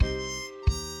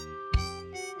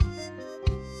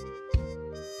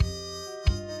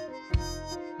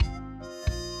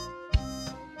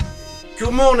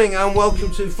Good morning and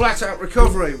welcome to Flat Out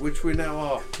Recovery, which we now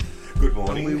are. Good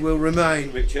morning. And we will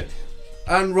remain. Richard.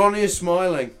 And Ronnie is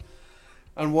smiling.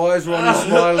 And why is Ronnie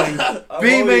smiling?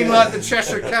 Beaming like the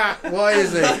Cheshire Cat. Why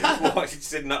is he? Well, I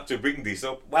said not to bring this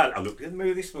up. Well, I looked in the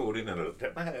mirror this morning and I looked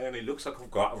at my hair and it looks like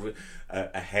I've got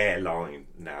a hairline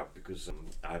now because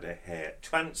I had a hair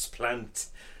transplant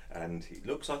and it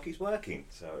looks like it's working.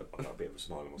 So I've got a bit of a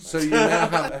smile on my face. So you now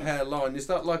have a hairline. Is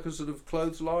that like a sort of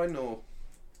clothesline or?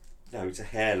 No, it's a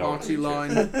hairline. Party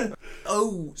line.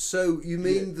 Oh, so you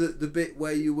mean the bit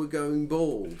where you were going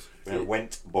bald? Where I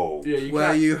went bald. Yeah,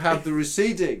 where you had the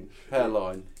receding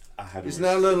hairline. It's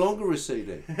now no longer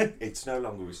receding. It's no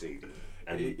longer receding.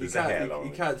 And You there's a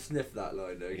hairline. can't sniff that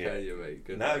line though, can you,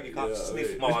 mate? No, you can't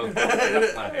sniff my. my line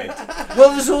off my head.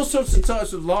 Well, there's all sorts of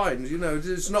types of lines, you know.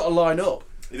 It's not a line up.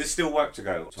 There's still work to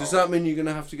go. Does that mean you're going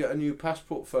to have to get a new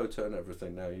passport photo and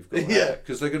everything now you've got Yeah.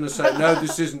 Because they're going to say, no,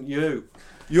 this isn't you.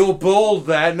 You're bald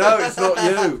there. No, it's not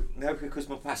you. No, because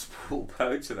my passport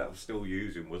photo that I'm still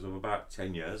using was of about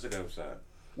 10 years ago, so.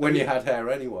 When you had hair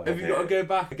anyway. Have you got to go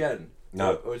back again?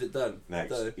 No. Or is it done? No,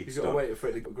 it's You've got done. to wait for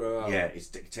it to grow out. Yeah, it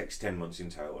takes 10 months in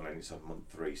total and it's on month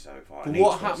 3 so far. But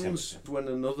what happens when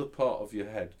another part of your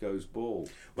head goes bald?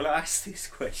 Well, I asked this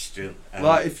question.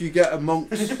 Like if you get a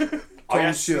monk's I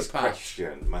asked tonsure this patch.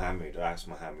 question, Mohammed, I asked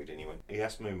Mohammed and he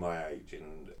asked me my age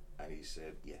and he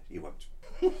said, yeah, you won't.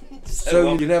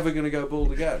 So you're never going to go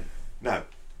bald again? No.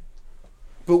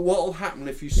 But what will happen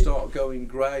if you start going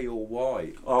grey or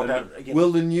white? Oh, And no, yeah.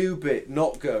 Will the new bit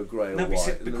not go grey or No,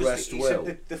 white and the rest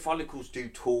will? The follicles do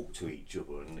talk to each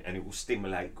other and it will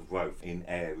stimulate growth in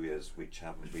areas which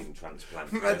haven't been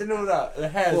transplanted. Imagine all that. The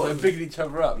hairs What? like bigging each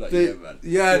other up, like The- man.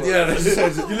 yeah, that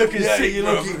says it. You're looking sick, you're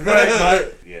bro. looking great,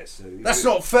 mate. Yeah, so That's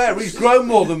not fair. He's grown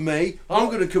more than me. I'm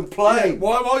going to complain.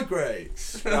 Why am I grey?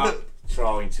 Stop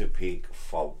trying to pick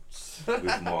faults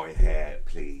with my hair,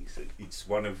 please. It's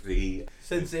one of the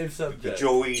Sensitive subject.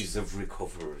 joys of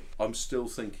recovery. I'm still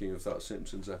thinking of that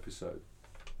Simpsons episode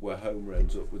where Homer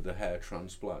ends up with the hair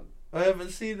transplant. I haven't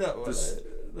seen that one.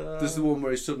 There's the one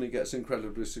where he suddenly gets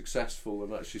incredibly successful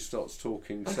and actually starts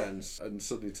talking sense and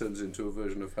suddenly turns into a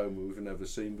version of Homer we've never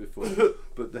seen before.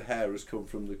 But the hair has come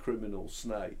from the criminal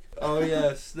snake. Oh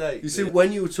yeah, snake. You see,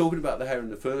 when you were talking about the hair in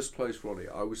the first place, Ronnie,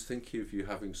 I was thinking of you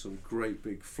having some great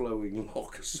big flowing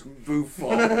lock or some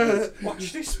bouffant,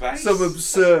 Watch this space. some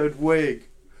absurd wig.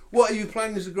 What are you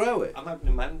planning to grow it? I'm having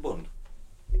a man bun.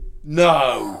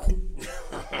 No!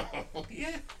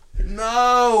 Yeah.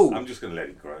 No! I'm just going to let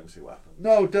it grow and see what happens.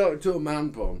 No, don't do a man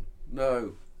bun.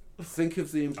 No. Think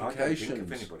of the I don't implications. think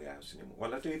of anybody else anymore.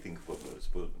 Well, I do think of others,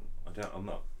 but I'm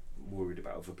not worried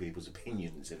about other people's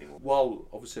opinions anymore. Well,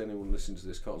 obviously anyone listening to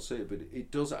this can't see it, but it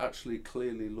does actually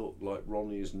clearly look like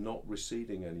Ronnie is not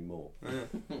receding anymore.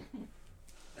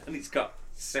 And it's got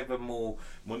 7 more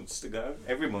months to go.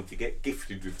 Every month you get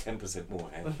gifted with 10% more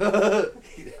hair.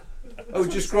 Oh, it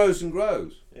just grows and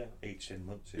grows? Yeah, each 10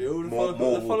 months. Yeah, all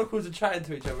the follicles are chatting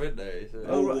to each other, aren't they? So.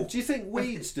 Oh, right. Do you think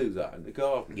weeds do that in the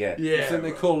garden? Yeah. Do you think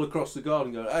they call across the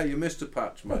garden and go, hey, you missed a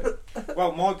patch, mate?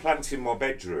 Well, my plant in my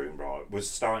bedroom, right, was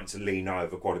starting to lean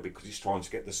over quite a bit because it's trying to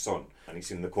get the sun and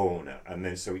it's in the corner. And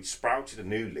then so it sprouted a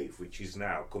new leaf, which is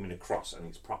now coming across and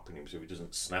it's propping him so he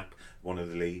doesn't snap one of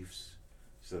the leaves.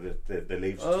 So the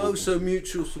leaves are Oh, talking so to him.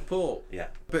 mutual support. Yeah.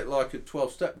 A bit like a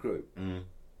 12-step group. Mm.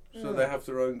 So they have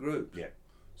their own group. Yeah.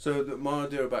 So that my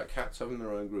idea about cats having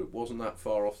their own group wasn't that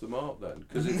far off the mark then,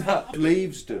 because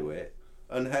leaves do it,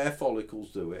 and hair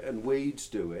follicles do it, and weeds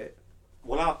do it.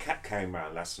 Well, our cat came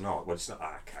round last night. Well, it's not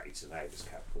our cat; it's a neighbour's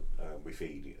cat. But we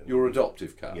feed it. And Your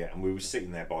adoptive cat. Yeah, and we were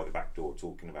sitting there by the back door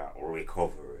talking about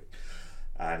recovery.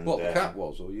 And What the cat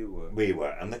was, or you were? We were,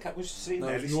 and the cat was sitting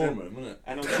there That was listening. Norman, wasn't it?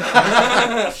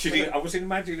 And I was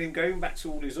imagining him going back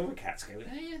to all his other cats, going,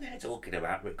 "Hey, they're talking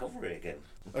about recovery again."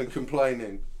 And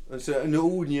complaining. And so,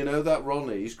 and you know that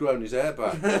Ronnie, he's grown his hair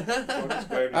back.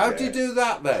 How'd he do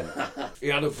that then? He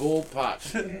had a bald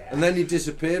patch. And then he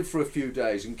disappeared for a few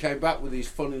days and came back with these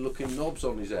funny looking knobs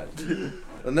on his head.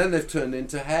 And then they've turned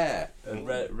into hair. And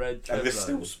red And they're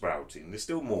still sprouting. There's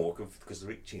still more because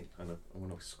they're itching, and I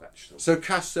want to scratch them. So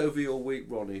cast over your week,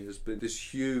 Ronnie, has been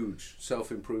this huge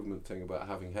self-improvement thing about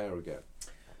having hair again.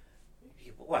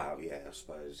 Well, yeah, I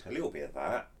suppose a little bit of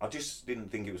that. I just didn't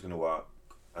think it was going to work,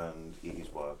 and it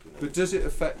is working. But does it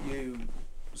affect you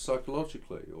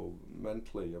psychologically or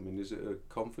mentally? I mean, is it a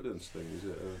confidence thing? Is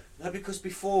it a... No, because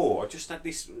before I just had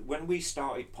this when we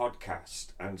started podcast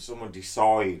and someone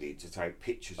decided to take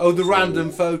pictures. Oh, of the us random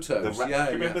all. photos. Do you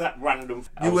remember that random?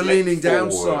 I You was were leant leaning down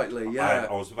forward. slightly, yeah.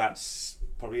 I was about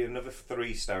probably another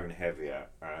 3 stone heavier,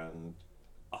 and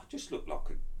I just looked like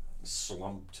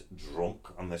slumped drunk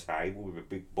on the table with a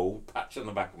big bald patch on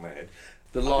the back of my head.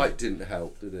 The light didn't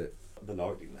help, did it? The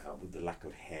light didn't help, but the lack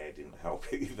of hair didn't help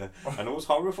either. And I was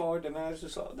horrified, and I was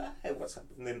just like, no, what's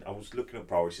happening? And then I was looking at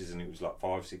prices, and it was like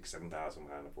 £5,000, £6,000, £7,000.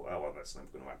 I thought, oh, well, that's never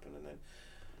going to happen. And then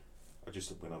I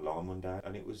just went online one day,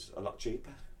 and it was a lot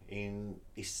cheaper in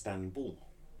Istanbul.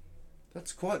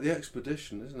 That's quite the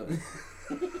expedition, isn't it?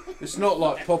 It's not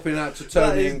like popping out to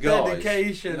Tony and Guy.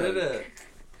 Dedication, isn't it?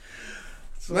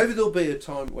 Maybe there'll be a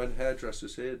time when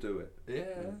hairdressers here do it.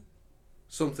 Yeah.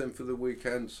 Something for the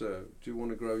weekend, sir. Do you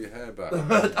want to grow your hair back?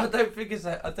 I don't think it's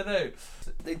that. I don't know.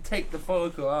 They take the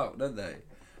follicle out, don't they?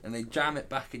 And they jam it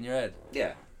back in your head.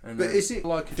 Yeah. And But is it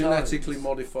like a genetically giants.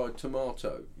 modified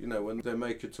tomato? You know, when they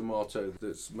make a tomato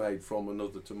that's made from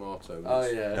another tomato. Oh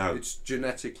yeah. No. It's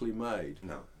genetically made.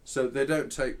 No. So they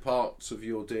don't take parts of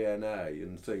your DNA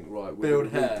and think, right,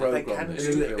 Build we're hair. going They to reprogram can this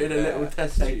do to it build in a hair. little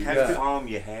test They tube. can Yeah. farm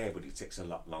your hair, but it takes a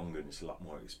lot longer and it's a lot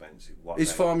more expensive.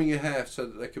 Is farming your hair so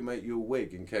that they can make you a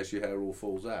wig in case your hair all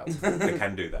falls out? They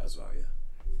can do that as well, yeah.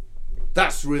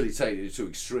 That's really taking it to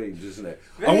extremes, isn't it?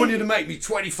 I Really? want you to make me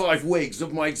 25 wigs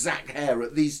of my exact hair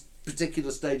at these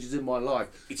particular stages in my life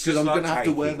It's because just I'm like going to have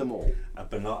to wear taking them all. a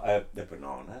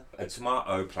banana, a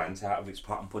tomato plant out of its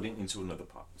pot and put it into another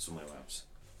pot somewhere else.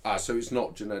 Ah, so it's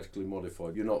not genetically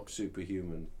modified. You're not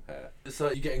superhuman hair. It's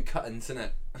like you're getting cuttings, isn't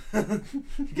it?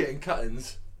 You're getting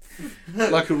cuttings.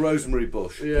 Like a rosemary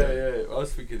bush. Yeah. I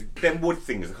was thinking. Them wood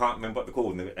things, I can't remember what they're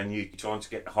called, and you're trying to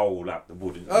get the hole out the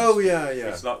wood. And Oh, yeah.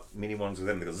 It's like mini ones of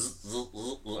them. They go zzz, zzz,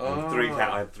 zzz, Ah. and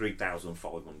I had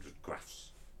 3,500 grafts.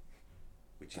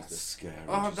 Which That's is scary.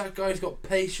 Oh, that guy's got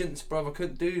patience, bruv. I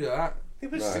couldn't do that. They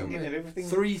were No. singing and everything.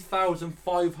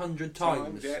 3,500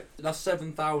 times. Yeah. That's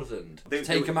 7,000. They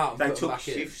Take them out and they put them took back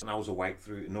in. shifts, and I was awake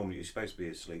through it. Normally you're supposed to be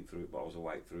asleep through it, but I was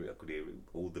awake through it. I could hear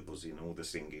all the buzzing, all the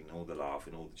singing, all the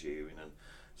laughing, all the cheering, and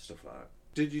stuff like that.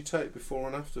 Did you take before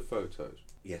and after photos?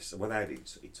 Yes, well,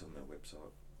 it's on their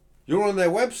website. You're on their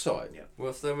website? Yeah.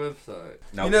 What's their website?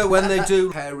 No, You know, when they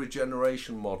do hair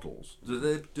regeneration models, do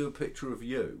they do a picture of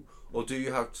you? Or do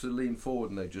you have to lean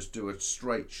forward and they just do a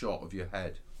straight shot of your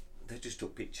head? they just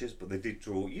took pictures, but they did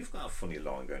draw. You've got a funny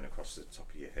line going across the top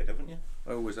of your head, haven't you?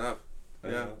 I always have.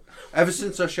 Yeah. Uh, Ever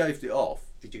since I shaved it off.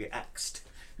 Did you get axed?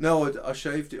 No, I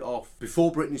shaved it off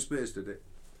before Britney Spears did it.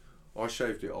 I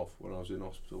shaved it off when I was in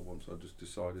hospital once. I just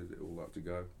decided it all had to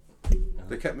go.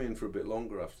 They kept me in for a bit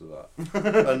longer after that,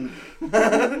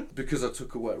 and because I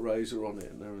took a wet razor on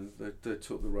it, and they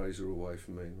took the razor away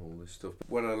from me and all this stuff.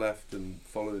 When I left and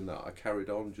following that, I carried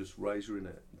on just razoring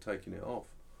it and taking it off,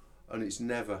 and it's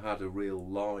never had a real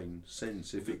line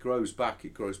since. If it grows back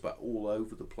all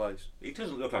over the place. It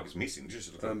doesn't look like it's missing. It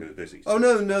just looks like there's Oh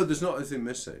no, there's not anything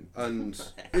missing, and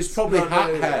it's probably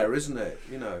hat hair, isn't it?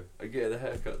 You know, I get a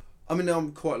haircut. I mean,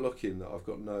 I'm quite lucky in that I've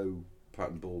got no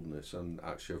pattern baldness, and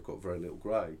actually I've got very little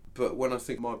grey. But when I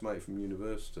think my mate from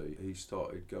university, he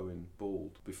started going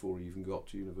bald before he even got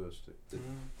to university.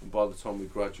 And by the time we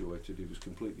graduated, he was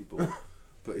completely bald.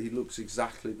 But he looks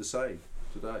exactly the same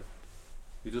today.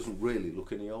 He doesn't really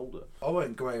look any older. I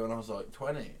went grey when I was like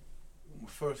 20. My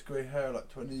first grey hair, like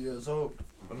 20 years old.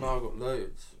 But now I've got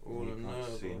loads. All in there.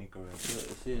 can't see bro. any grey.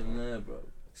 See in there, bro.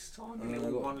 It's tiny And then little,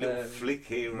 I got one little hair. flick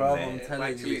here Bro, and I'm there. telling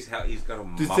Wait till you. he's got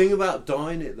a The mop. thing about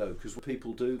dyeing it though, because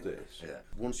people do this, Yeah.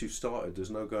 once you've started, there's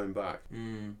no going back.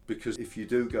 Mm. Because if you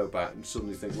do go back and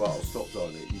suddenly think, well, I'll stop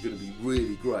dyeing it, you're going to be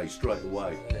really grey straight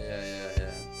away.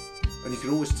 Yeah. And you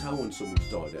can always tell when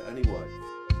someone's dyed it anyway.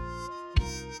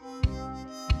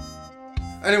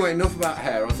 Anyway, enough about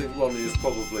hair. I think Ronnie has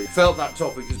probably felt that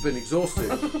topic has been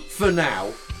exhausted for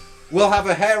now. We'll have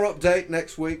a hair update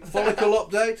next week. Follicle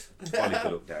update?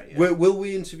 Follicle update, yeah. Will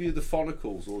we interview the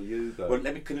follicles or you though? Well,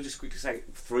 can I just quickly say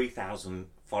 3,000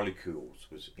 follicles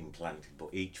was implanted, but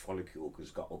each follicle has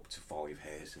got up to 5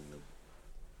 hairs in them.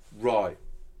 Right.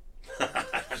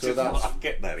 So that's I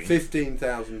get that in.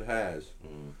 15,000 hairs.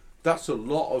 That's a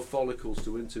lot of follicles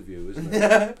to interview, isn't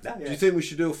it? No, Do you think we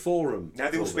should do a forum? No,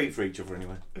 they all for speak them? for each other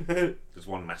anyway. There's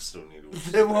one master and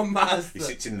They're one master. he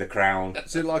sits in the crown.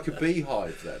 Is it like a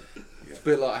beehive then? Yeah. It's a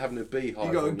bit like having a beehive.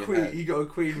 You got a on your queen. head. You got a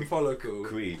queen follicle.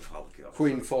 Queen follicle.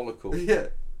 Queen follicle. Yeah.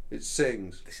 It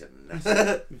sings. It's a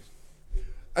nasty.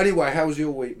 Anyway, how was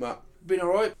your week, Matt? Been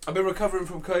alright. I've been recovering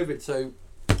from COVID, so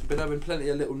been having plenty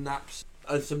of little naps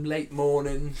and some late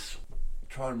mornings.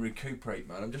 Try and recuperate,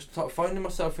 man. I'm just finding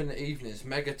myself in the evenings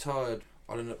mega tired.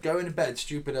 I don't know, going to bed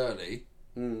stupid early,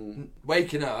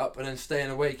 waking up and then staying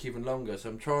awake even longer. So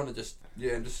I'm trying to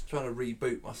I'm just trying to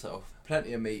reboot myself.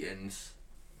 Plenty of meetings,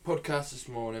 podcast this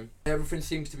morning. Everything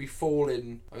seems to be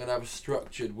falling. I'm gonna have a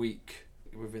structured week.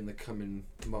 within the coming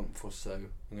month or so,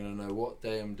 I'm going to know what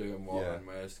day I'm doing what and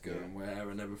where's going where,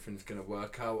 and everything's going to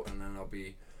work out, and then I'll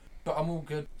be... But I'm all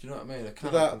good, do you know what I mean?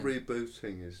 But that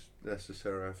rebooting is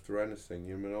necessary after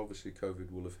anything. I mean, obviously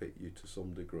COVID will have hit you to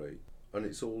some degree, and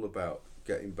it's all about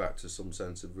getting back to some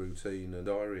sense of routine and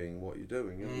diarying what you're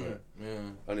doing, isn't it? Yeah.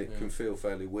 And it can feel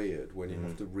fairly weird when you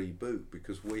have to reboot,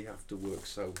 because we have to work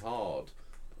so hard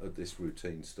at this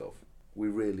routine stuff. We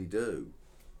really do.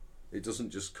 It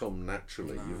doesn't just come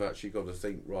naturally. No. You've actually got to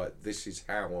think, right, this is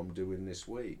how I'm doing this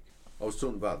week. I was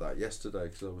talking about that yesterday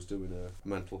because I was doing a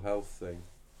mental health thing,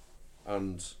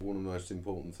 and one of the most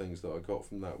important things that I got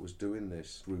from that was doing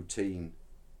this routine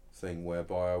thing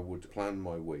whereby I would plan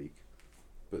my week,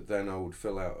 but then I would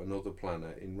fill out another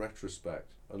planner in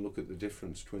retrospect and look at the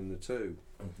difference between the two.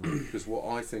 Because what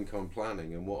I think I'm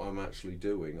planning and what I'm actually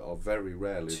doing are very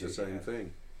rarely the same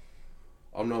thing.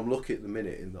 I'm lucky at the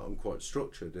minute in that I'm quite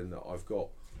structured, in that I've got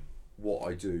what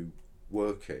I do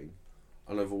working,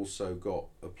 and I've also got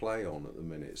a play on at the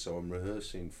minute, so I'm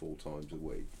rehearsing 4 times a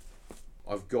week.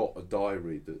 I've got a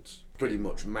diary that's pretty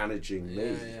much managing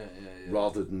me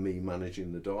rather than me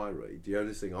managing the diary. The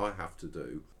only thing I have to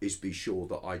do is be sure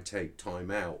that I take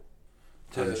time out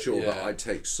and ensure that I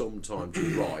take some time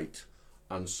to write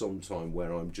and some time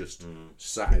where I'm just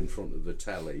sat in front of the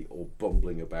telly or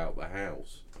bumbling about the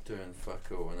house. Doing fuck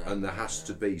all. And there has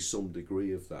to be some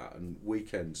degree of that. And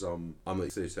weekends I'm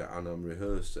at theatre and I'm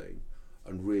rehearsing.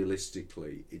 And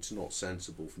realistically, it's not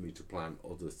sensible for me to plan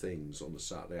other things on a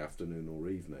Saturday afternoon or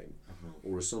evening,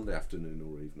 or a Sunday afternoon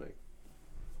or evening.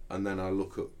 And then I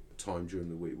look at time during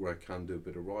the week where I can do a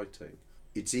bit of writing.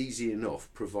 It's easy enough,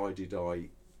 provided I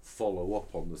follow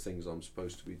up on the things I'm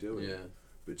supposed to be doing. Yeah.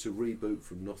 But to reboot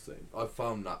from nothing... I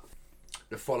found that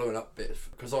the following up bits,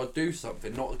 because I do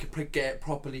something, not get it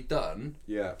properly done,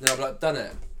 then I've like done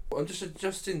it. I'm just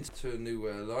adjusting to a new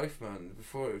way of life, man.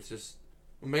 Before it was just...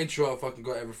 I made sure I fucking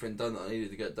got everything done that I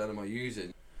needed to get done in my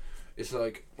using. It's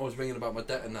like, I was ringing about my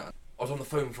debt and that. I was on the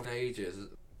phone for ages,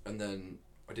 and then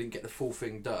I didn't get the full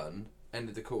thing done,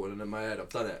 ended the call, and then in my head, I've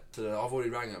done it. So then I've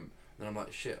already rang them, and I'm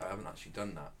like, shit, I haven't actually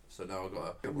done that. So now I've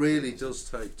got to... It really does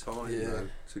take time, though,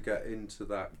 to get into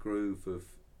that groove of,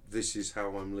 this is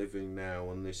how I'm living now,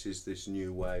 and this is this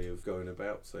new way of going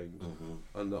about things,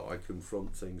 and that I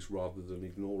confront things rather than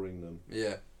ignoring them.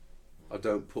 Yeah. I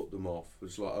don't put them off.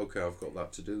 It's like, okay, I've got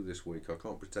that to do this week. I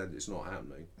can't pretend it's not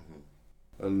happening.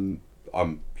 And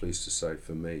I'm pleased to say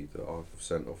for me that I've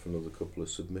sent off another couple of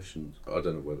submissions. I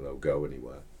don't know whether they'll go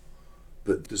anywhere,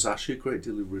 but there's actually a great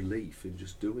deal of relief in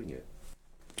just doing it.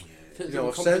 Yeah. You know,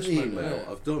 I've sent the email,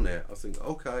 I've done it. I think,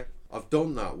 okay, I've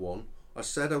done that one. I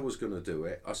said I was going to do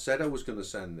it. I said I was going to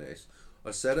send this.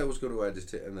 I said I was going to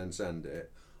edit it and then send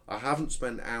it. I haven't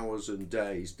spent hours and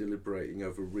days deliberating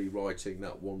over rewriting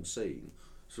that one scene.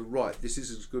 So right, this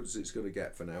is as good as it's going to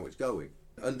get for now, it's going.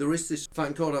 And there is this,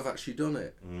 thank God I've actually done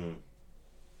it.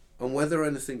 And whether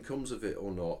anything comes of it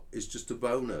or not is just a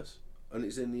bonus. And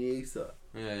it's in the ether.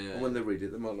 And when they read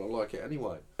it, they might not like it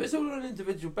anyway. But it's all on an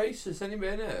individual basis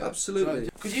anyway, isn't it?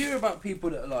 Absolutely. Because you hear about people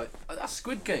that are like, that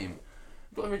Squid Game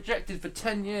got rejected for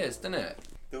 10 years, didn't it?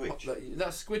 The which?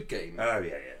 That Squid Game. Oh,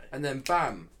 yeah. And then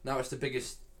bam, now it's the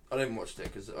biggest... I haven't watched it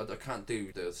because I can't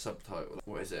do the subtitle.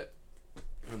 What is it?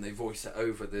 When they voice it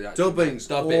over the actual dubbing.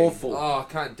 Awful. Oh, I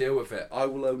can't deal with it. I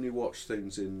will only watch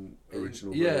things in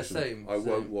original version. Yeah, same. I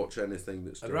won't watch anything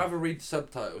that's I'd rather read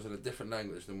subtitles in a different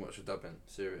language than watch a dubbing.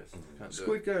 Serious.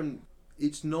 Squid Game,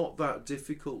 it's not that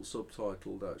difficult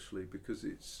subtitled actually, because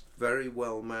it's very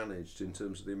well managed in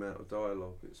terms of the amount of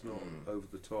dialogue. It's not over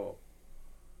the top.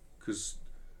 Because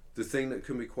the thing that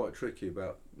can be quite tricky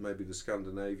about maybe the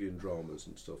Scandinavian dramas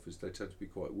and stuff is they tend to be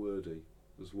quite wordy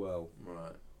as well.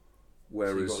 Right.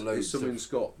 Whereas if something's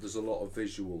there's a lot of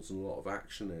visuals and a lot of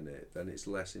action in it, then it's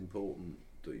less important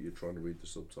that you're trying to read the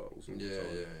subtitles all the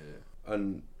time.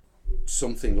 And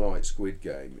something like Squid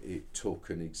Game, it took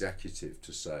an executive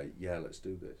to say, yeah, let's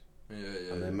do this.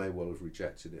 And they may well have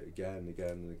rejected it again and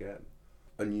again and again.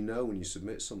 And you know, when you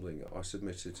submit something, I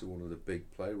submitted to one of the big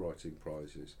playwriting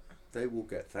prizes, they will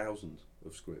get thousands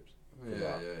of scripts for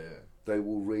that. They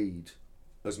will read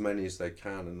as many as they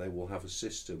can, and they will have a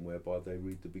system whereby they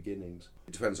read the beginnings.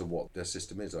 It depends on what their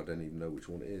system is. I don't even know which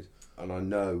one it is. And I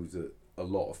know that a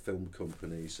lot of film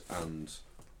companies and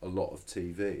a lot of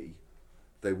TV,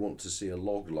 they want to see a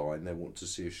log line, they want to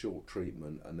see a short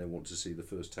treatment, and they want to see the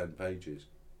first 10 pages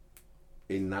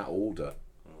in that order.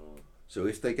 So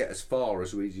if they get as far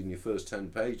as reading your first 10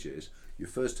 pages, your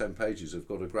first 10 pages have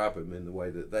got to grab them in the way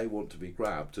that they want to be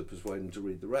grabbed to persuade them to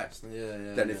read the rest.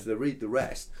 If they read the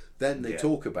rest, then they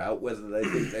talk about whether they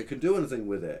think they can do anything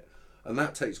with it. And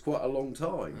that takes quite a long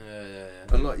time. Yeah.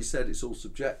 And like you said, it's all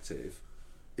subjective.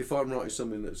 If I'm writing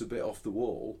something that's a bit off the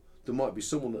wall, there might be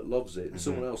someone that loves it and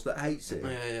someone else that hates it.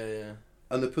 Yeah.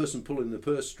 And the person pulling the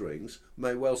purse strings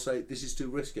may well say, this is too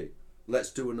risky.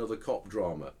 Let's do another cop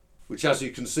drama. Which, as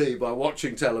you can see by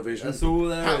watching television, That's all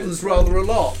there happens is. rather a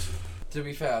lot. To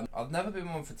be fair, I've never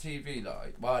been one for TV,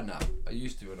 like, well, no, I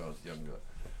used to when I was younger.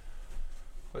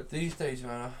 But these days,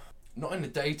 man, not in the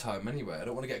daytime anyway, I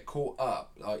don't want to get caught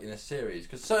up, like, in a series.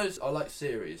 Because I like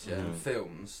series, and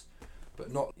films,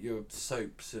 but not your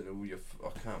soaps and all your, I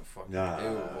can't fucking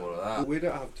deal with all of that. We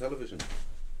don't have television.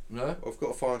 No? I've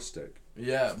got a Fire Stick.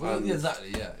 Yeah, well, And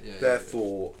exactly, yeah.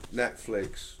 Therefore,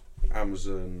 Netflix,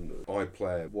 Amazon,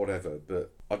 iPlayer, whatever,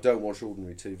 but I don't watch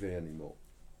ordinary TV anymore.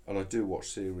 And I do watch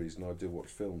series and I do watch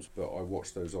films, but I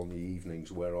watch those on the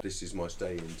evenings where this is my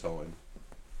stay-in time.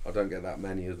 I don't get that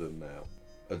many of them now.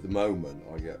 At the moment,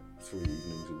 I get 3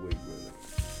 evenings a week, really.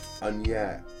 And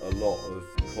yet, a lot of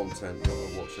content that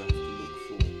I watch I have to look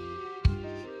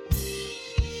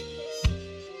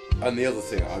for. And the other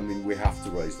thing, I mean, we have to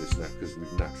raise this now because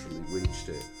we've naturally reached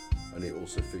it, and it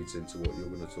also feeds into what you're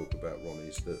going to talk about, Ronnie,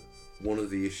 is that one of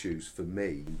the issues for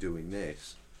me in doing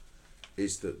this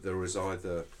is that there is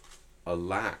either a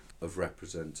lack of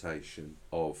representation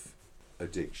of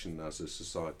addiction as a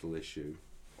societal issue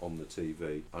on the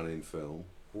TV and in film,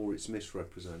 or it's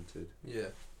misrepresented. Yeah.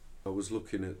 I was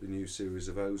looking at the new series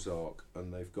of Ozark,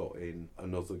 and they've got in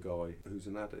another guy who's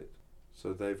an addict.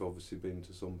 So they've obviously been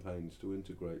to some pains to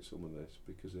integrate some of this,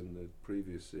 because in the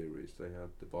previous series they had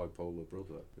the bipolar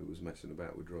brother who was messing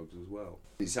about with drugs as well.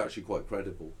 It's actually quite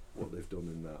credible what they've done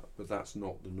in that, but that's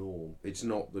not the norm. It's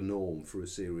not the norm for a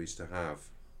series to have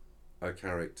a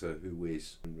character who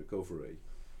is in recovery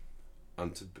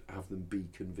and to have them be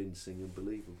convincing and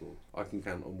believable. I can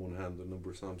count on one hand the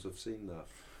number of times I've seen that.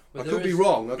 Well, I could be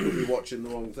wrong, I could be watching the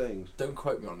wrong things. Don't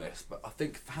quote me on this, but I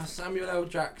think Samuel L.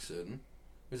 Jackson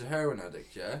was a heroin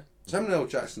addict, yeah? Samuel L.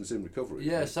 Jackson's in recovery.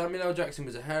 Yeah, Samuel L. Jackson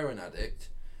was a heroin addict,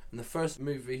 and the first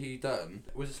movie he done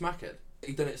was a smackhead.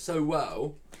 He done it so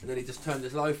well, and then he just turned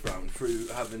his life around through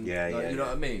having, you know what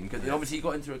I mean? Because obviously he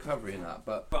got into recovery and that,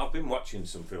 but I've been watching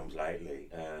some films lately,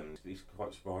 and it's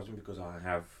quite surprising because I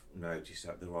have noticed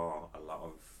that there are a lot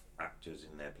of actors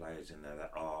in there, players in there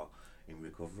that are in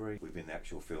recovery within the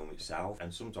actual film itself,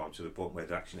 and sometimes to the point where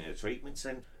they're actually in a treatment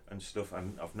centre and stuff,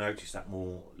 and I've noticed that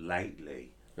more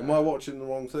lately. Am I watching the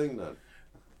wrong thing then?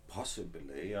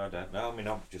 Possibly, I don't know. I mean,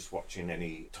 I'm just watching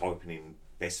typing in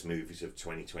best movies of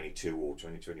 2022 or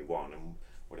 2021, and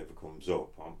whatever comes up,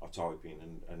 I type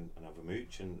in and have a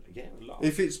mooch, and yeah, a lot.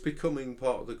 If it's becoming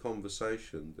part of the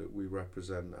conversation that we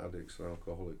represent addicts and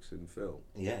alcoholics in film,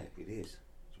 yeah, it is.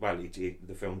 Well,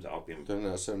 the films that I've been... then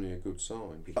that's only a good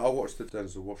sign. I watched the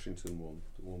Denzel Washington one,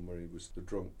 the one where he was the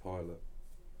drunk pilot.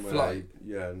 Flight.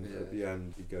 And at the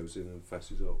end he goes in and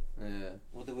fesses up. yeah.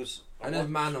 Well, there was... And there's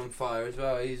Man on Fire as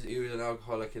well. He was an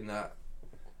alcoholic in that.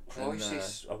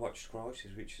 Crisis. I watched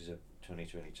Crisis, which is a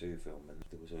 2022 film, and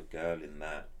there was a girl in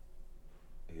that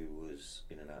who was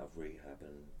in and out of rehab,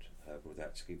 and her brother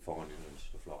had to keep finding her and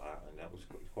stuff like that, and that was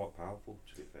quite powerful,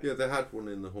 to be fair. Yeah, they had one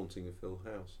in The Haunting of Hill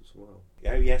House as well.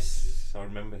 Oh yes, I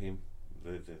remember him. I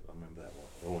remember that one.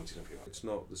 The Haunting of Hill House. It's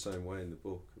not the same way in the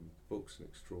book, and the book's an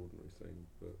extraordinary thing,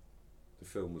 but the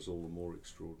film was all the more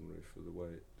extraordinary for the way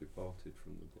it departed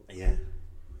from the book. Yeah.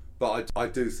 But I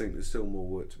do think there's still more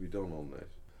work to be done on this.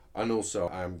 And also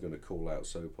I am going to call out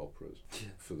soap operas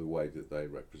for the way that they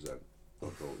represent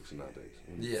alcoholics and addicts.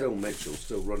 And Phil Mitchell's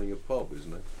still running a pub,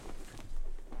 isn't he?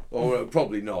 Or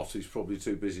probably not, he's probably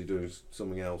too busy doing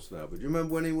something else now. But do you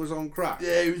remember when he was on crack?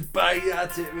 Yeah, he was banging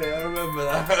at it, mate, I remember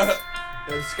that.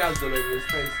 There was scabs all over his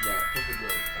face and that, proper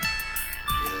joke.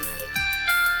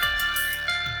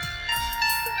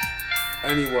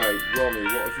 Anyway, Ronnie,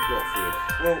 what have you got for us?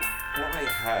 Well, what I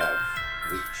have,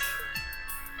 which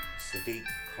Sadiq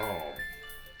Khan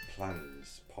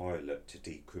plans pilot to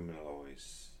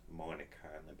decriminalise minor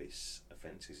cannabis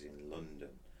offences in London.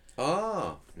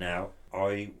 Ah. Now,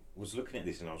 I was looking at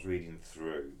this and I was reading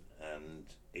through, and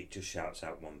it just shouts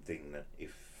out one thing, that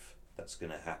if that's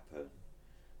going to happen,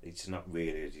 it's not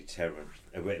really a deterrent.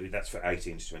 That's for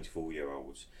 18 to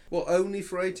 24-year-olds. Well, only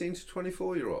for 18 to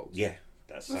 24-year-olds? Yeah.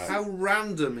 That's how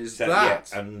random is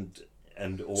that? Yeah,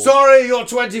 and all... Sorry, you're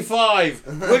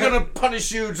 25. We're going to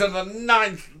punish you to the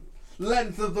 9th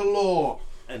length of the law.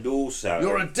 And also...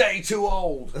 You're a day too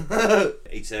old.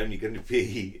 It's only going to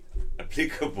be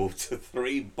applicable to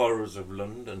 3 boroughs of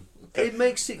London. It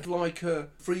makes it like a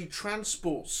free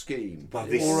transport scheme. But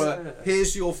or a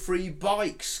here's your free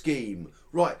bike scheme.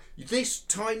 Right, this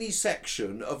tiny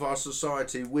section of our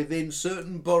society within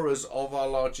certain boroughs of our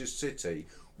largest city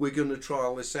we're going to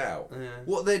trial this out. Yeah.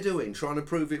 What they're doing, trying to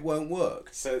prove it won't work.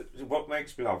 So what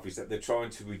makes me laugh is that they're trying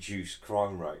to reduce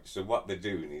crime rates. So what they're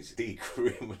doing is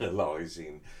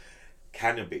decriminalising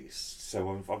cannabis.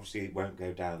 So obviously it won't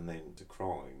go down then to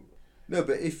crime. No,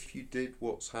 but if you did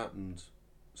what's happened,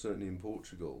 certainly in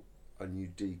Portugal, and you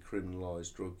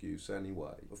decriminalised drug use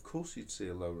anyway, of course you'd see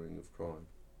a lowering of crime.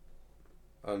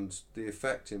 And the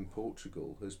effect in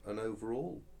Portugal has an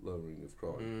overall lowering of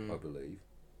crime, I believe.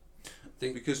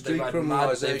 Because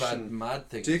decriminalisation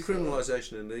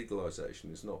and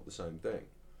legalisation is not the same thing.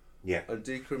 Yeah. And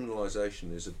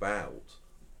decriminalisation is about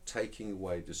taking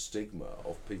away the stigma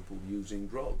of people using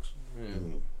drugs.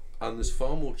 And there's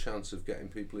far more chance of getting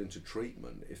people into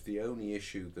treatment if the only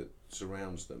issue that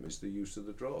surrounds them is the use of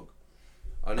the drug.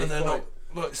 And they're not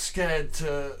like scared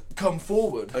to come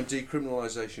forward. And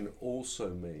decriminalisation also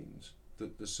means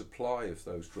that the supply of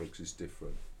those drugs is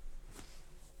different.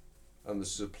 And the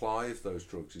supply of those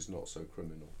drugs is not so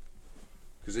criminal.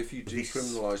 Because if you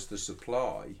decriminalise the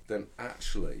supply, then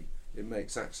actually it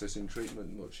makes accessing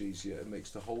treatment much easier. It makes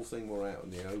the whole thing more out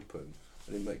in the open,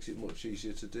 and it makes it much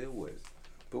easier to deal with.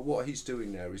 But what he's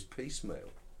doing there is piecemeal.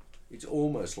 It's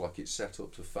almost like it's set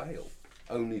up to fail.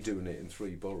 Only doing it in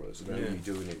 3 boroughs and only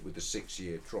doing it with a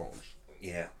 6-year tranche.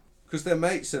 Yeah. Because their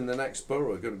mates in the next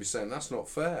borough are going to be saying that's not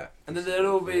fair. And then they'll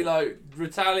all be like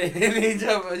retaliating each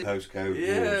other. Postcode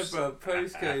yeah, laws. bro,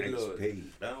 postcode laws. XP.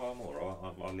 No, I'm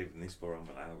alright. I live in this borough, I'm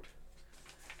allowed.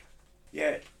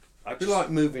 Yeah. It'd be like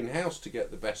moving house to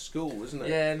get the best school, isn't it?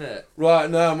 Yeah, innit? Right,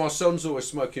 no, my son's always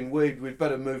smoking weed, we'd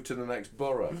better move to the next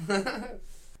borough.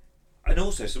 And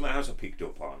also, something else I picked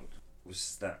up on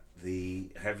was that the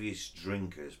heaviest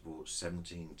drinkers brought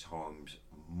 17 times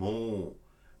more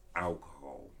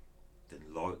alcohol than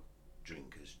light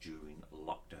drinkers during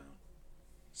lockdown.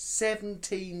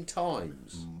 17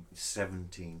 times?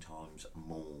 17 times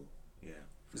more, yeah.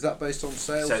 Is that based on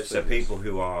sales So people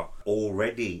who are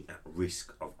already at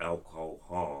risk of alcohol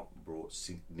harm brought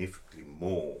significantly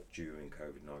more during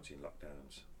COVID-19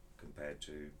 lockdowns compared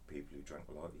to people who drank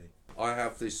lightly. I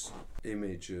have this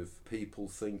image of people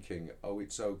thinking, oh,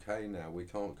 it's okay now, we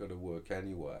can't go to work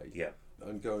anyway. Yeah.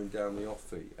 And going down the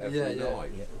offbeat every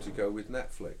night to go with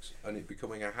Netflix, and it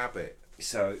becoming a habit.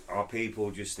 So are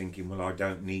people just thinking, well, I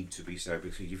don't need to be sober,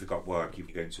 because if you've got work, if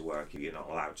you're going to work, you're not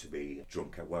allowed to be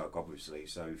drunk at work, obviously.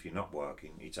 So if you're not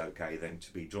working, it's okay then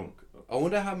to be drunk. I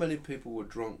wonder how many people were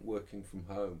drunk working from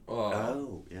home.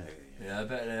 Oh, yeah. Yeah, I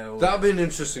bet they're all... That'd be an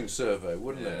interesting survey,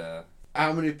 wouldn't it? Yeah.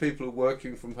 How many people are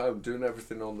working from home, doing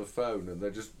everything on the phone, and they're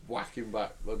just whacking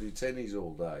back bloody tinnies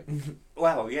all day?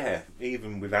 Well, yeah,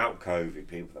 even without COVID,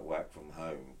 people that work from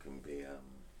home can be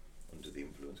under the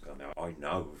influence. Now, I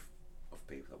know of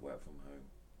people that work from home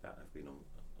that have been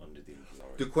under the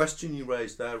influence. The question you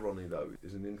raised there, Ronnie, though,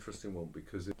 is an interesting one,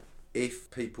 because if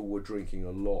people were drinking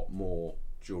a lot more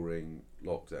during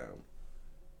lockdown,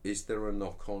 is there a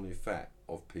knock-on effect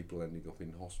of people ending up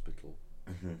in hospital?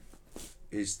 Mm-hmm.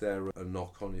 Is there a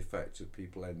knock-on effect of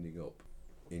people ending up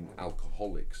in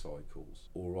alcoholic cycles?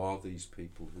 Or are these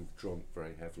people who've drunk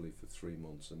very heavily for 3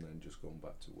 months and then just gone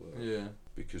back to work? Yeah.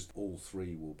 Because all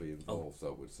 3 will be involved, I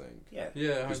would think. Yeah.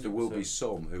 Yeah, Because there will be 100%.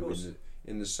 some who,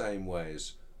 in the same way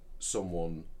as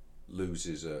someone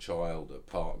loses a child, a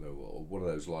partner, or one of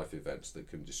those life events that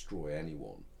can destroy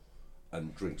anyone,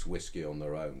 and drinks whiskey on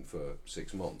their own for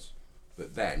 6 months,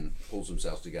 but then pulls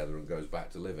themselves together and goes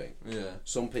back to living. Yeah.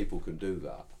 Some people can do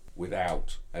that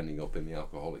without ending up in the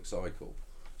alcoholic cycle.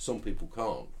 Some people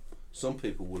can't. Some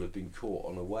people will have been caught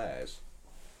unawares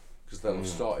because they'll have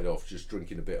started off just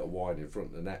drinking a bit of wine in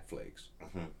front of Netflix,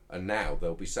 and now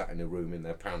they'll be sat in a room in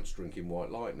their pants drinking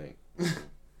White Lightning.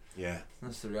 Yeah.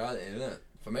 That's the reality, isn't it?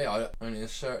 For me, I only had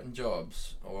certain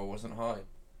jobs, or I wasn't high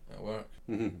at work.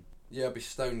 Yeah, I'd be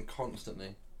stoned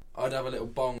constantly. I'd have a little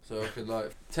bong so I could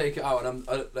like take it out, and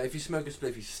like, if you smoke a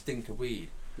spliff, you stink of weed.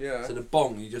 Yeah. So the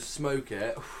bong, you just smoke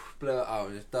it, blow it out,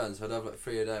 and it's done. So I'd have like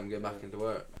 3 of them and get back into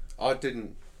work. I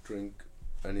didn't drink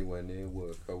anywhere near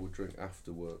work. I would drink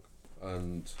after work,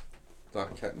 and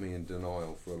that kept me in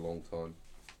denial for a long time,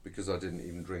 because I didn't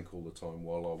even drink all the time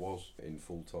while I was in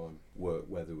full-time work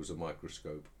where there was a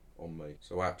microscope on me.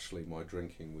 So actually my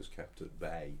drinking was kept at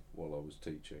bay while I was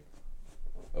teaching,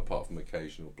 apart from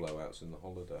occasional blowouts in the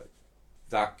holiday.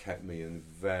 That kept me in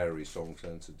very strong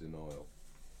sense of denial.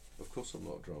 Of course I'm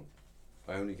not drunk.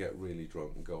 I only get really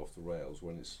drunk and go off the rails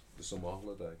when it's the summer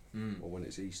holiday, or when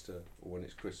it's Easter, or when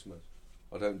it's Christmas.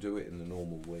 I don't do it in the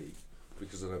normal week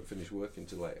because I don't finish working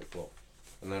till 8 o'clock,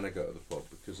 and then I go to the pub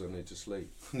because because I need to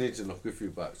sleep. I need to knock a few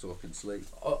back so I can sleep.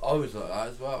 I was like that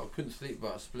as well. I couldn't sleep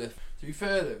without a spliff. To be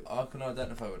fair though, I can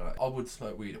identify with that. I would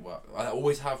smoke weed at work. I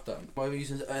always have done. My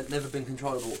reasons have never been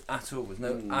controllable at all. There's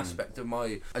no aspect of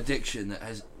my addiction that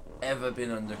has ever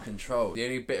been under control. The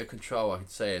only bit of control I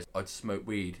could say is I'd smoke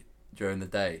weed during the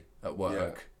day at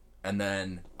work, and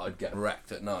then I'd get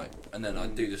wrecked at night, and then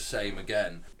I'd do the same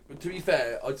again. But to be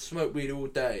fair, I'd smoke weed all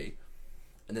day,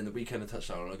 and then the weekend I'd touch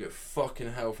down and I'd go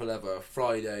fucking hell for leather.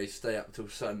 Friday, stay up till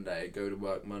Sunday, go to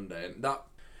work Monday, and that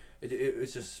it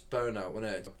was just burnout,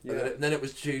 wasn't it? Yeah. And then it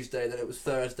was Tuesday, then it was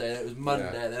Thursday, then it was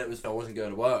Monday, and then it was I wasn't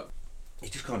going to work.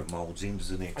 It just kind of moulds in,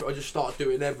 doesn't it? I just started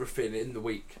doing everything in the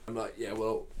week. I'm like, yeah,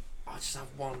 well, I just have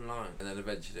one line, and then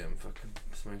eventually I'm fucking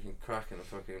smoking crack on a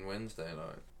fucking Wednesday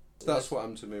night. That's what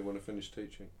happened to me when I finished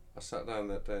teaching. I sat down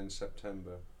that day in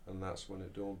September, and that's when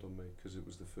it dawned on me, because it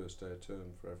was the first day of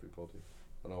term for everybody,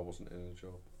 and I wasn't in a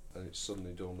job. And it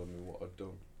suddenly dawned on me what I'd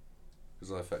done,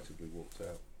 because I effectively walked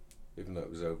out. Even though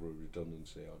it was over a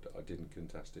redundancy, I didn't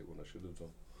contest it when I should have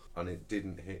done. And it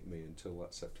didn't hit me until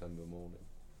that September morning.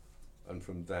 And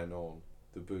from then on,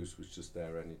 the booze was just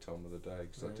there any time of the day,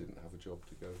 because I didn't have a job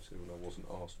to go to, and I wasn't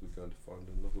asked we're going to find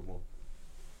another one.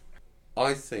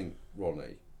 I think,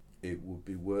 Ronnie, it would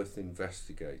be worth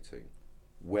investigating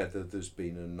whether there's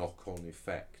been a knock-on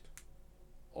effect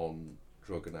on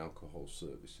drug and alcohol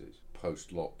services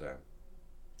post-lockdown.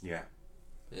 Yeah.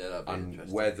 Yeah, that'd be interesting.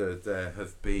 And whether there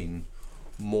have been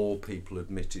more people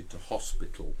admitted to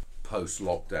hospital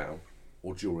post-lockdown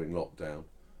or during lockdown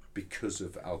because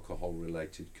of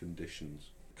alcohol-related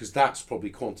conditions. Because that's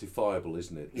probably quantifiable,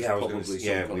 isn't it? There's probably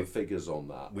some kind of figures on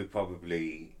that. We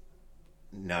probably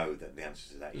know that the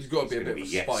answer to that There's got to be a bit of a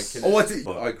spike in it.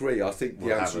 I agree. I think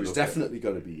the answer is definitely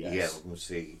going to be yes. Yeah, we'll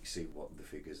see what the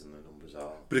figures and the numbers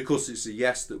are. But of course it's a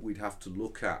yes that we'd have to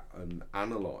look at and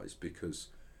analyse, because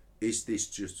is this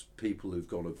just people who've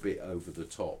gone a bit over the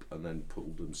top and then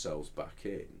pulled themselves back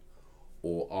in?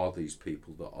 Or are these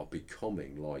people that are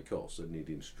becoming like us and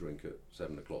needing to drink at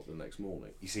 7 o'clock the next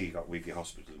morning? You see, you've got with your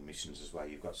hospital admissions as well,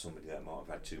 you've got somebody that might have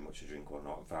had too much to drink or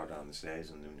not and fell down the stairs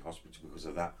and in hospital because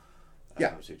of that.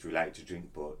 So it's related to drink,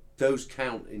 but those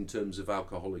count in terms of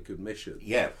alcoholic admission.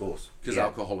 Yeah, of course. Because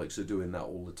alcoholics are doing that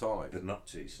all the time. But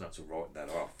it's not to write that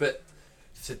off. But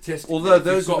statistically, although if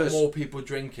you've got more people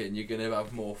drinking, you're going to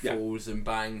have more falls and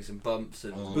bangs and bumps.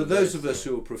 But those of us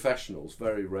who are professionals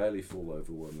very rarely fall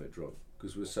over when we're drunk,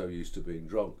 because we're so used to being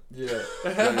drunk. Yeah.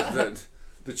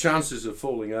 The chances of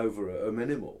falling over are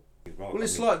minimal. Right, well,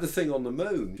 it's like the thing on the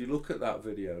moon. If you look at that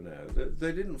video now,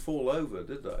 they didn't fall over,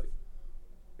 did they?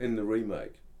 In the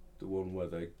remake, the one where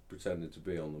they pretended to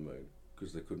be on the moon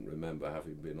because they couldn't remember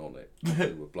having been on it.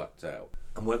 They were blacked out.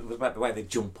 And what about the way they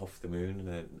jump off the moon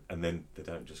and then they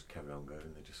don't just carry on going,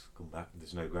 they just come back,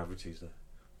 there's no gravity there.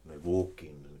 And they walk in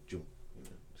and jump,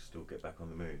 still get back on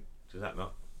the moon. Does that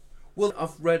not? Well,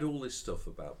 I've read all this stuff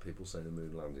about people saying the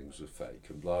moon landings were fake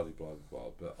and blah, blah, blah, blah,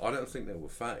 but I don't think they were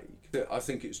fake. I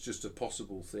think it's just a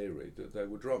possible theory that they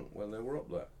were drunk when they were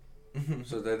up there.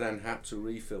 So they then had to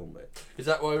refilm it. Is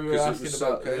that why we were asking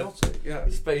about chaotic? Yeah.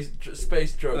 Space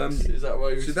drugs? Is that why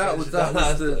we were that was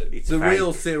the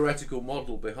real theoretical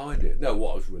model behind it. No,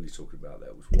 what I was really talking about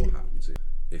there was what happens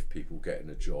if people get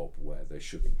in a job where they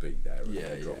shouldn't be there.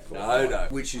 No.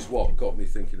 Which is what got me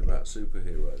thinking about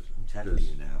superheroes. I'm telling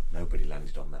you now, nobody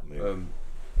landed on that moon.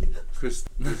 Because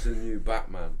there's a new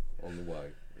Batman on the way,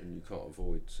 and you can't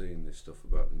avoid seeing this stuff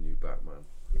about the new Batman.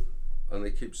 And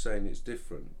they keep saying it's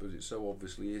different, but it so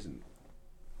obviously isn't.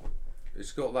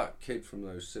 It's got that kid from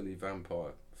those silly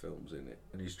vampire films in it,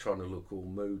 and he's trying to look all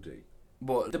moody.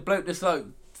 What, the bloke that's like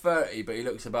 30 but he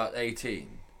looks about 18?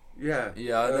 Yeah.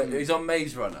 Yeah, he's on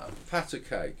Maze Runner.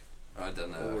 Patacake. I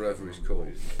don't know. Or whatever he's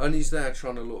called. And he's there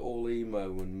trying to look all emo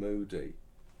and moody.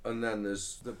 And then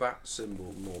there's the bat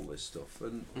symbol and all this stuff.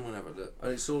 And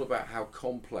it's all about how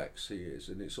complex he is,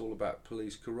 and it's all about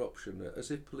police corruption, as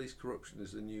if police corruption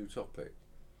is a new topic.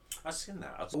 I've seen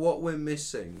that. What we're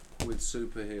missing with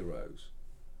superheroes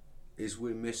is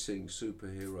we're missing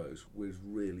superheroes with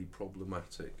really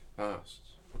problematic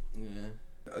pasts.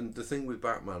 Yeah. And the thing with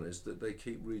Batman is that they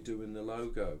keep redoing the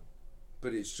logo.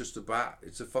 But it's just a bat.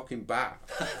 It's a fucking bat.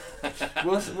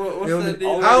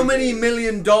 How many $1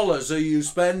 million are you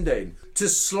spending to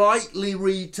slightly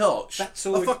retouch a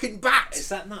fucking bat? Is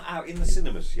that not out in the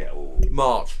cinemas yet? Or?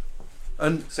 March.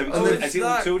 And so it's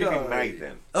already been made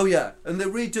then? Oh yeah, and they're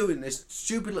redoing this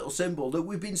stupid little symbol that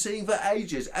we've been seeing for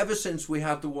ages, ever since we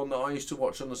had the one that I used to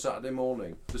watch on a Saturday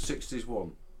morning, the 60s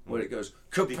one, where it goes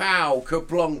kapow,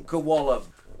 kaplonk, kawallop,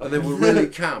 and they were really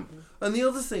camp. And the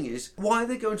other thing is, why are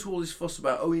they going to all this fuss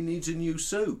about, he needs a new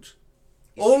suit?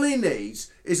 All he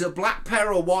needs is a black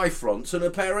pair of Y-fronts and a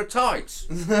pair of tights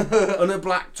and a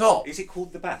black top. Is it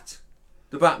called The Bat?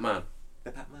 The Batman.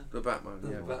 The Batman? The Batman,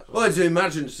 yeah. Batman. Well, it's an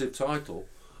imaginative title.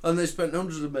 And they spent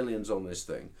hundreds of millions on this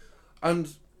thing.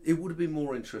 And it would have been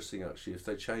more interesting, actually, if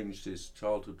they changed his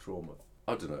childhood trauma.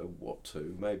 I don't know what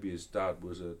to. Maybe his dad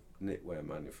was a knitwear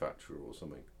manufacturer or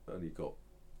something, and he got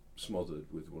smothered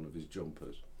with one of his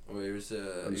jumpers. Or he was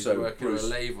so working Bruce-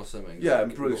 on a lathe or something. Yeah,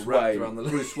 and Got Bruce wrapped around the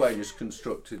Wayne. Bruce Wayne has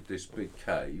constructed this big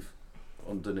cave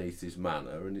underneath his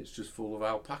manor, and it's just full of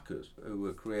alpacas who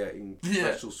are creating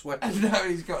special sweaters. And now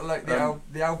he's got like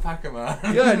the alpaca man.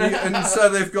 Yeah, and so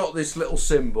they've got this little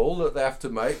symbol that they have to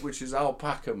make, which is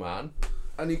Alpaca Man,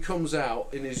 and he comes out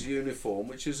in his uniform,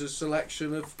 which is a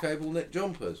selection of cable knit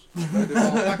jumpers made of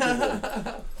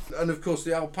alpaca wool. And of course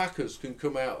the alpacas can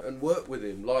come out and work with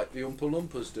him like the Oompa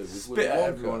Loompas do with Willy Spit at Wonka.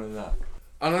 everyone in that.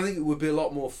 And I think it would be a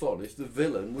lot more fun if the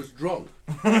villain was drunk.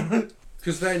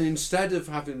 Because then instead of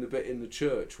having the bit in the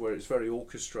church where it's very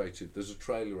orchestrated, there's a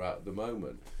trailer out at the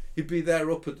moment, he'd be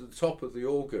there up at the top of the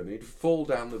organ, he'd fall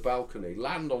down the balcony,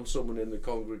 land on someone in the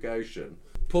congregation,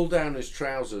 pull down his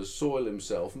trousers, soil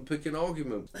himself and pick an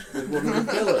argument with one of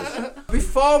the pillars. It'd be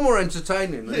far more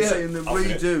entertaining than seeing them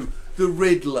redo the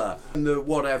Riddler and the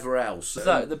whatever else. Is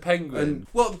that the penguin?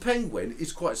 Well, the penguin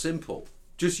is quite simple.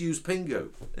 Just use Pingu.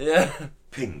 Yeah.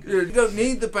 Pingu. You don't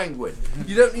need the penguin.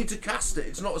 You don't need to cast it.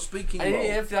 It's not a speaking And role. he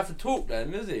have to talk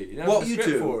then, does he? What you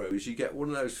do is you get one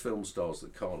of those film stars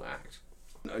that can't act,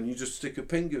 and you just stick a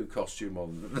Pingu costume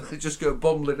on them, and they just go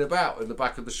bumbling about in the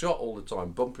back of the shot all the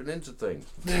time, bumping into things.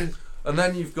 And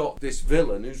then you've got this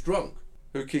villain who's drunk,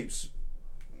 who keeps,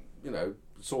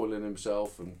 soiling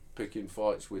himself and picking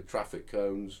fights with traffic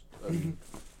cones and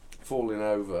falling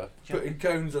over. Putting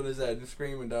cones on his head and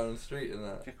screaming down the street and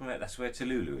that. Do you reckon that's where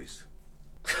Tallulah is?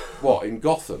 What, in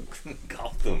Gotham?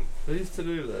 Gotham. Who's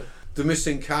Tallulah? The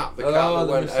missing cat, the cat that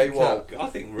the went missing AWOL. cat. I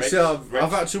think You see,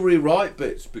 I've had to rewrite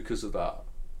bits because of that.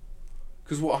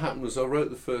 Because what happened was I wrote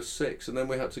the first 6 and then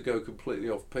we had to go completely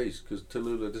off piece because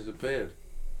Tallulah disappeared.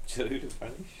 Tallulah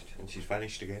vanished, and she's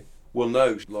vanished again. Well,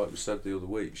 no, like we said the other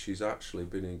week, she's actually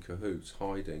been in cahoots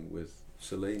hiding with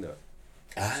Selena.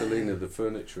 Selena, the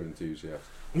furniture enthusiast.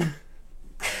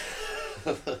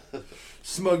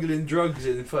 Smuggling drugs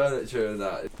in furniture and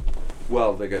that.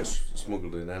 Well, they get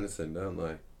smuggled in anything, don't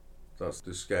they? That's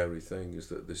the scary thing, is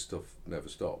that this stuff never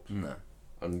stops. No.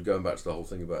 And going back to the whole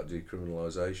thing about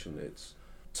decriminalisation, it's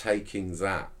taking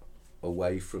that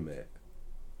away from it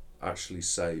actually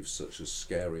saves such a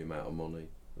scary amount of money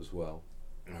as well.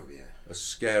 Oh yeah. A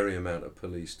scary amount of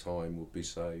police time would be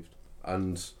saved.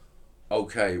 And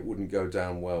okay, it wouldn't go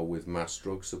down well with mass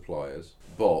drug suppliers,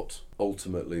 but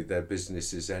ultimately they're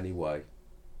businesses anyway.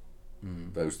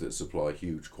 Those that supply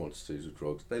huge quantities of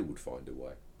drugs, they would find a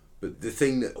way. But the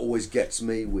thing that always gets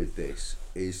me with this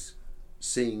is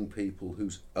seeing people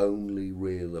whose only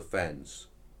real offence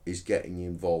is getting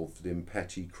involved in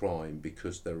petty crime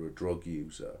because they're a drug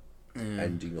user,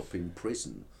 ending up in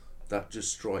prison. That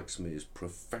just strikes me as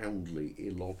profoundly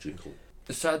illogical.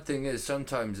 The sad thing is,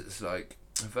 sometimes it's like,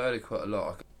 I've heard it quite a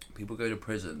lot, people go to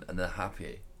prison and they're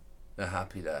happy. They're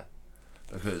happy there.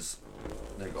 Because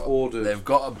they've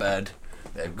got a bed,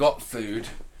 they've got food,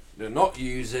 they're not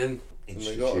using. And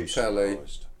they got a telly.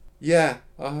 Yeah,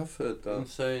 I have heard that.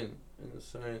 Insane.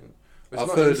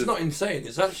 It's not insane,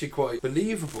 it's actually quite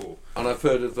believable. And I've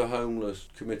heard of the homeless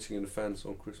committing an offence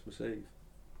on Christmas Eve.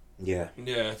 Yeah.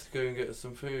 Yeah, to go and get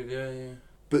some food, yeah.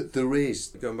 But there is,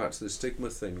 going back to the stigma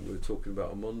thing we were talking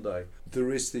about on Monday,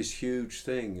 there is this huge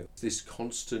thing, this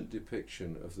constant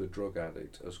depiction of the drug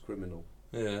addict as criminal.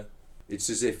 Yeah. It's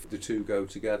as if the two go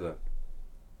together.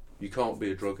 You can't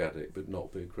be a drug addict but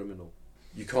not be a criminal.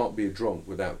 You can't be a drunk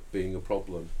without being a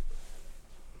problem.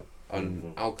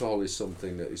 And alcohol is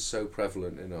something that is so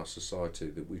prevalent in our society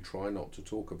that we try not to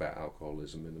talk about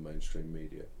alcoholism in the mainstream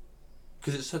media.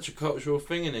 Because it's such a cultural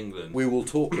thing in England. We will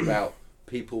talk about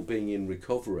people being in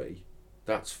recovery,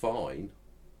 that's fine,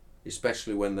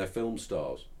 especially when they're film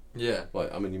stars. Yeah.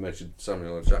 Like, I mean, you mentioned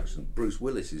Samuel L. Jackson. Bruce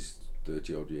Willis is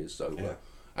 30 odd years sober. Yeah.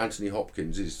 Anthony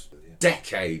Hopkins is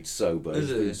decades sober. Is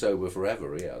He's he? been sober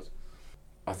forever, he has.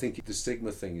 I think the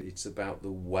stigma thing, it's about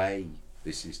the way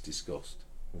this is discussed.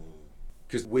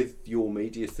 Because with your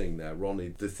media thing there,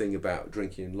 Ronnie, the thing about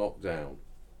drinking in lockdown,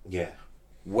 Yeah.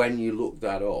 when you look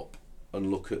that up and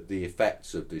look at the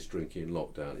effects of this drinking in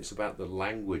lockdown, it's about the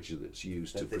language that's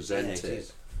used to present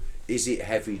it. Is it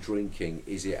heavy drinking?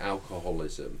 Is it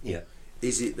alcoholism? Yeah.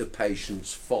 Is it the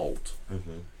patient's fault?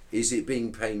 Is it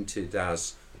being painted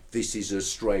as this is a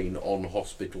strain on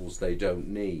hospitals they don't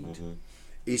need?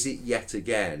 Is it yet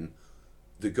again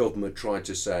the government trying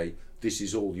to say this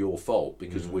is all your fault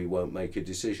because we won't make a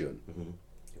decision,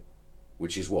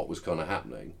 which is what was kind of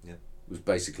happening. Yeah. Was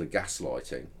basically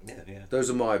gaslighting. Yeah. Those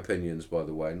are my opinions, by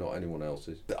the way, not anyone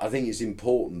else's. I think it's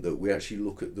important that we actually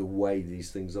look at the way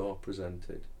these things are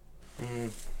presented.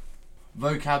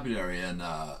 Vocabulary and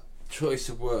choice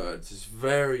of words is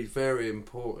very, very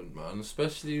important, man.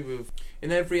 Especially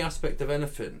in every aspect of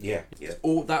anything. Yeah.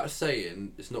 All that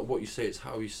saying, it's not what you say, it's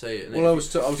how you say it. Well, I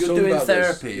was if you're talking doing about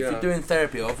therapy, this, if you're doing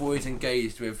therapy, I've always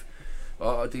engaged with.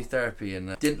 I do therapy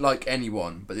and didn't like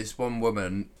anyone, but this one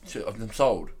woman, I'm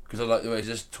sold because I like the way she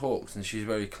just talks and she's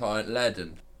very client led,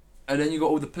 and then you got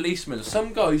all the policemen.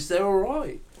 Some guys, they're all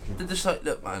right. They're just like,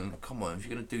 look, man, come on, if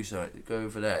you're gonna do something, go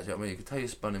over there. Do you know what I mean? You can tell you're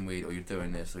spunning weed, or you're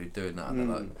doing this, or you're doing that. And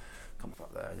they're like, come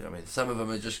up there. Do you know what I mean? Some of them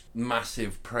are just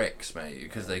massive pricks, mate,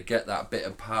 because they get that bit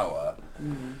of power.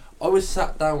 I was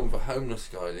sat down with a homeless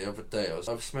guy the other day. I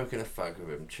was smoking a fag with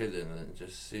him, chilling, and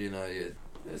just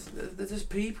they're just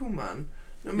people, man.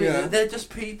 I mean, they're just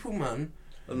people, man.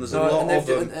 And there's a lot of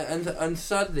them. And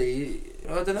sadly,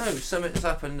 I don't know, something's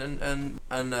happened, and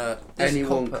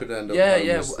anyone copper, could end up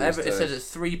homeless. whatever. It says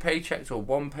it's 3 paychecks or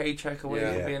 1 paycheck away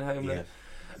from being homeless.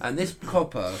 Yeah. And this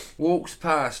copper walks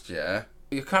past,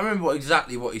 you can't remember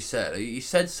exactly what he said. He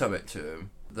said something to him.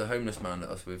 The homeless man that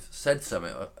I was with said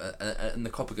something, and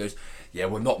the copper goes, "Yeah,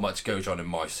 well, not much goes on in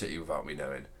my city without me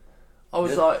knowing." I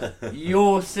was like,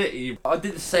 "Your city." I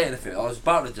didn't say anything. I was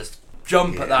about to just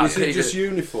jump at that. Was he just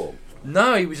uniform?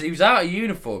 No, he was out of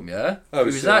uniform. Yeah. Oh,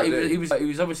 he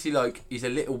was obviously like, he's a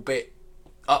little bit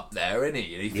up there, isn't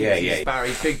he? And he thinks he's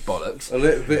Barry Big Bollocks. A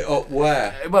little bit up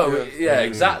where? Well,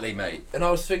 exactly, mate. And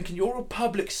I was thinking, you're a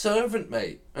public servant,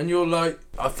 mate. And you're like,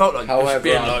 I felt like just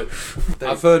being like.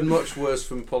 I've heard much worse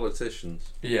from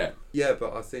politicians. Yeah. Yeah,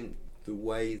 but I think the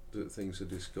way that things are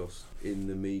discussed in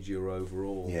the media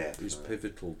overall is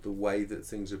pivotal. The way that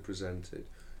things are presented.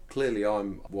 Clearly,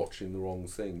 I'm watching the wrong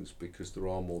things because there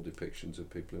are more depictions of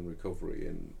people in recovery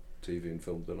in TV and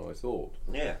film than I thought.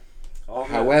 Yeah.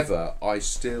 However, I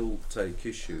still take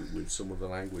issue with some of the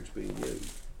language being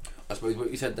used. I suppose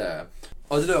what you said there.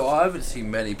 I don't know. I haven't seen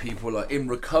many people like in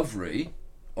recovery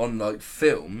on like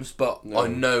films, but I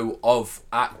know of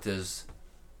actors.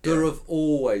 There have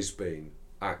always been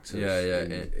actors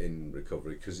in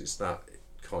recovery because it's that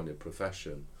kind of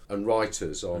profession, and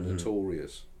writers are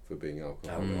notorious for being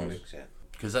alcoholics.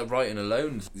 Because that writing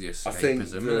alone's the escapism. I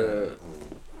think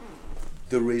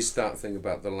there is that thing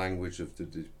about the language of the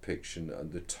depiction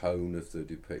and the tone of the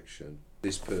depiction.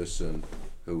 This person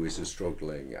who is a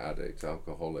struggling addict,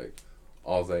 alcoholic,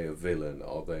 are they a villain?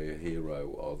 Are they a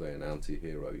hero? Are they an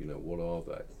anti-hero? You know, what are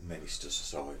they? Menace to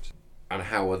society. And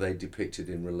how are they depicted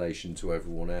in relation to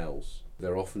everyone else?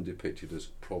 They're often depicted as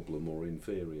problem or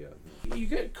inferior. You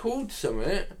get called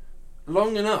something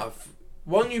long enough.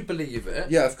 One, you believe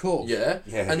it. Yeah, of course. Yeah.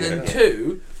 And then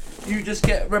two, you just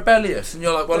get rebellious and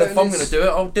you're like, well, if I'm going to do it,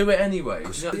 I'll do it anyway.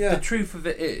 You know, the truth of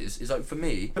it is like for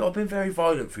me, I've been very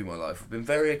violent through my life. I've been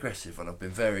very aggressive and I've been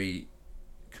very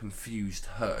confused,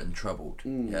 hurt and troubled.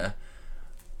 Yeah.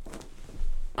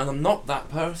 And I'm not that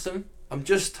person. I'm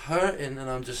just hurting and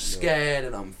I'm just scared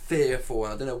and I'm fearful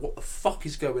and I don't know what the fuck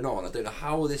is going on. I don't know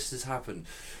how this has happened.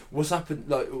 What's happened,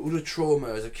 like all the trauma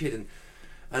as a kid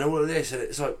and all of this, and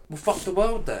it's like, well, fuck the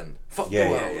world then. Fuck the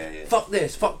world. Fuck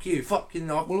this. Fuck you. Fuck you.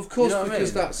 Well, of course, you know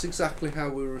because that's exactly how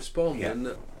we respond.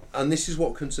 Yeah. And this is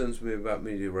what concerns me about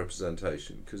media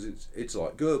representation, because it's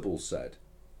like Goebbels said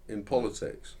in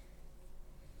politics.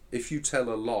 If you tell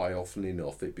a lie often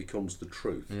enough, it becomes the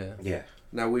truth. Yeah.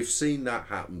 Now, we've seen that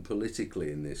happen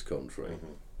politically in this country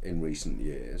in recent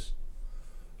years.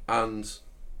 And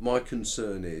my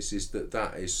concern is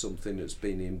that is something that's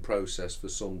been in process for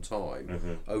some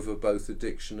time over both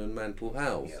addiction and mental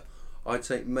health. Yeah. I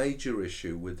take major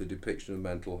issue with the depiction of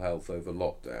mental health over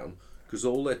lockdown because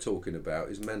all they're talking about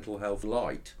is mental health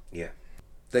light. Yeah.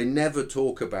 They never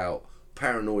talk about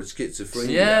paranoid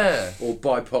schizophrenia or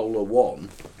bipolar 1.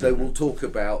 They will talk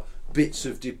about bits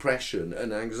of depression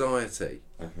and anxiety.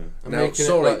 Now,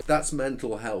 sorry, that's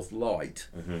mental health light.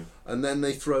 And then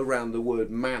they throw around the word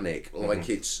manic like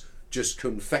it's just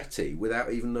confetti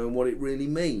without even knowing what it really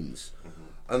means.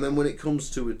 And then when it comes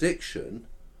to addiction,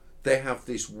 they have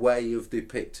this way of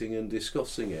depicting and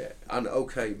discussing it. And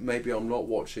okay, maybe I'm not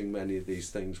watching many of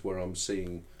these things where I'm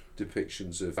seeing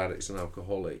depictions of addicts and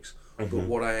alcoholics, but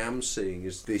what I am seeing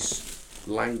is this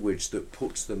language that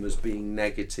puts them as being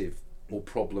negative or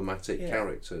problematic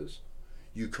characters.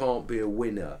 You can't be a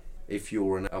winner if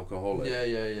you're an alcoholic.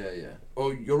 Yeah.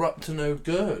 Or you're up to no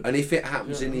good. And if it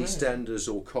happens in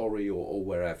EastEnders or Corrie or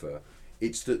wherever,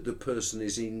 it's that the person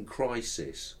is in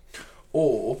crisis.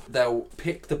 or they'll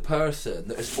pick the person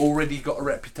that has already got a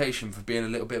reputation for being a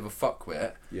little bit of a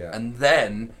fuckwit, and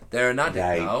then they're an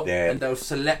addict now, and they'll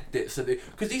select it so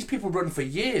because these people run for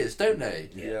years, don't they?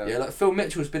 Yeah. Like Phil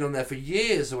Mitchell's been on there for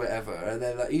years or whatever, and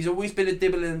they're like, he's always been a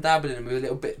dibbling and dabbling with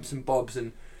little bits and bobs,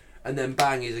 and then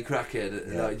bang, he's a crackhead.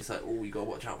 And like, it's like, oh, you got to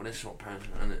watch out for this one,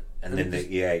 man. And then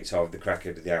it's either the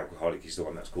crackhead or the alcoholic is the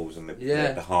one that's causing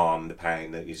the harm, the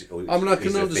pain. That is. I mean, I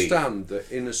can understand that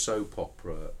in a soap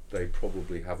opera, they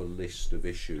probably have a list of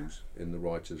issues in the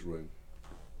writers' room,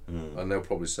 and they'll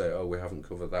probably say, "Oh, we haven't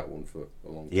covered that one for a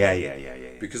long time." Yeah.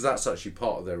 Because that's actually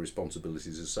part of their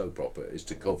responsibilities as soap opera is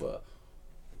to cover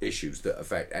issues that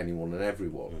affect anyone and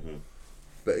everyone. Mm-hmm.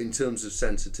 But in terms of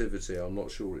sensitivity, I'm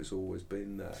not sure it's always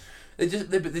been there. They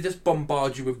just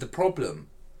bombard you with the problem.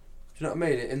 Do you know what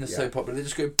I mean? In the soap opera, they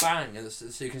just go bang, and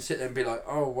so you can sit there and be like,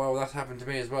 "Oh, well, that's happened to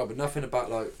me as well," but nothing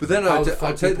about like. But then I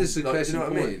take this as a case in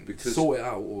point, I mean? because sort it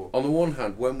out. Or on the one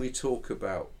hand, when we talk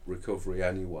about recovery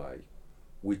anyway,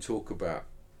 we talk about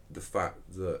the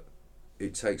fact that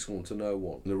it takes one to know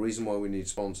one. And the reason why we need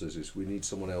sponsors is we need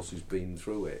someone else who's been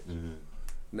through it. Mm-hmm.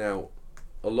 Now,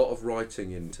 a lot of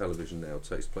writing in television now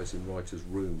takes place in writers'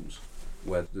 rooms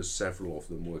where there's several of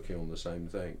them working on the same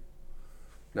thing.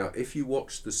 Now, if you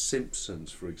watch The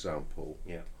Simpsons, for example,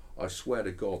 I swear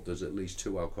to God there's at least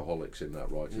 2 alcoholics in that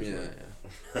writers' room.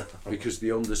 Yeah. Because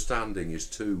the understanding is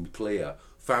too clear.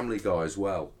 Family Guy as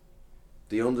well.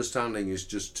 The understanding is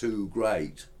just too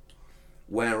great.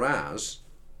 Whereas,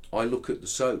 I look at the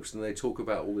soaps and they talk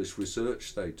about all this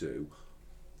research they do.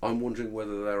 I'm wondering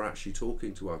whether they're actually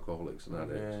talking to alcoholics and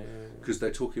addicts, because they're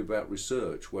talking about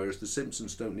research, whereas The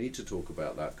Simpsons don't need to talk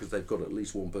about that because they've got at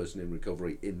least one person in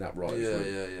recovery in that writer's room.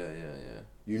 Yeah.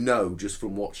 You know, just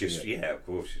from watching it. Yeah, of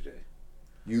course you do.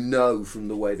 You know from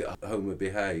the way that Homer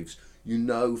behaves. You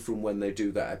know from when they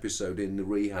do that episode in the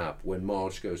rehab, when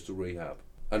Marge goes to rehab.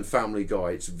 And Family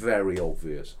Guy, it's very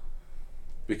obvious,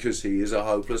 because he is a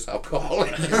hopeless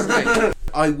alcoholic.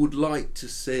 I would like to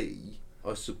see,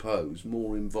 I suppose,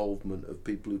 more involvement of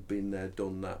people who've been there,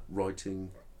 done that,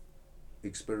 writing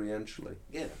experientially.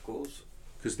 Yeah, of course.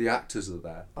 Because the actors are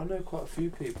there. I know quite a few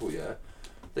people,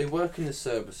 they work in the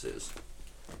services,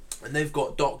 and they've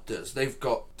got doctors, they've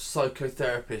got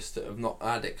psychotherapists that are not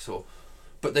addicts,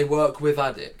 but they work with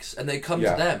addicts, and they come to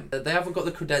them. They haven't got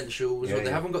the credentials, or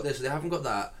they haven't got this, or they haven't got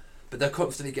that, but they're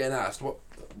constantly getting asked, what?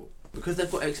 Because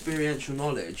they've got experiential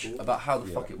knowledge about how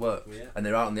the fuck it works, and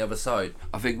they're out on the other side.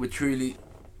 I think we're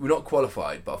not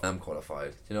qualified, but I'm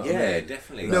qualified. Do you know what I mean? Yeah,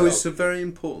 definitely. No, it's a very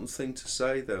important thing to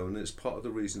say, though, and it's part of the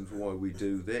reasons why we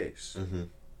do this,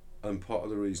 and part of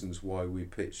the reasons why we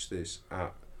pitch this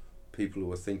at people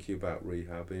who are thinking about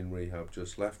rehab, in rehab,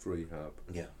 just left rehab.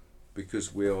 Yeah.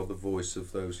 Because we are the voice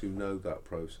of those who know that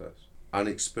process. And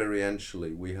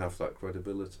experientially, we have that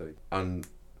credibility. And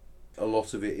a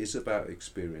lot of it is about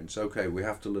experience. Okay, we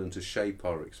have to learn to shape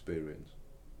our experience,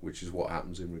 which is what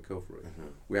happens in recovery.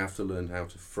 We have to learn how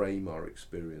to frame our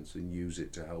experience and use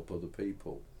it to help other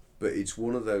people. But it's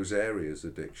one of those areas,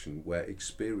 addiction, where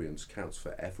experience counts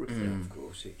for everything. Of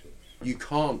course it does. You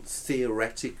can't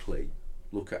theoretically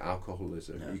look at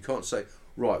alcoholism. No. You can't say,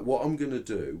 right, what I'm going to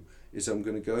do is I'm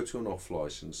going to go to an off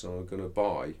licence and I'm going to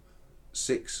buy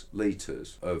 6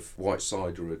 litres of white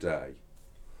cider a day.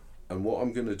 And what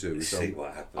I'm going to do is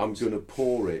I'm going to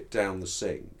pour it down the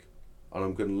sink, and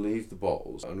I'm going to leave the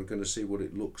bottles, and I'm going to see what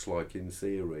it looks like in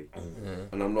theory.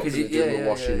 And I'm not going to do the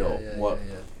washing up.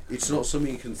 It's not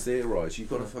something you can theorise. You've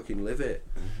got to fucking live it.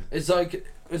 It's like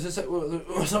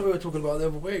something we were talking about the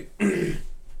other week.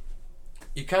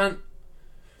 You can't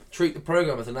treat the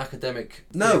programme as an academic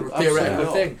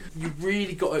theoretical thing. You've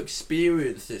really got to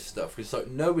experience this stuff. It's like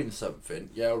knowing something.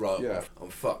 I'm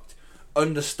fucked.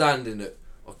 Understanding it.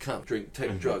 I can't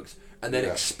take drugs, and then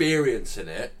experiencing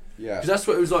it. Because that's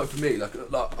what it was like for me. Like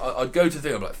I'd go to the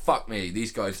thing, I'm like, fuck me,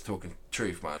 these guys are talking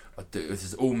truth, man. This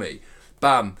is all me.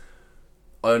 Bam,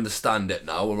 I understand it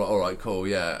now. All right, cool,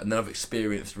 yeah. And then I've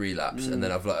experienced relapse, and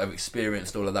then I've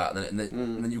experienced all of that, and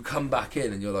then you come back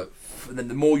in, and you're like, and then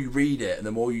the more you read it, and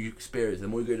the more you experience, the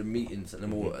more you go to meetings, and the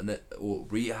more or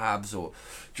rehabs or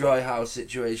dry house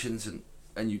situations, and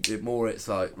the more it's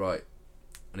like, right,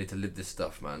 I need to live this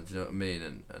stuff, man. Do you know what I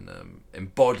mean? And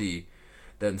embody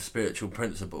them spiritual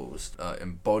principles.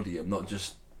 Embody them, not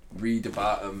just read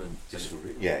about them and just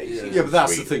but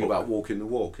that's the thing about walking the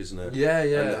walk, isn't it?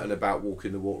 And about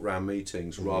walking the walk around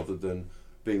meetings rather than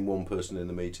being one person in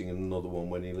the meeting and another one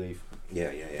when you leave.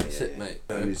 That's it, mate.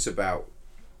 And it's about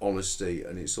honesty,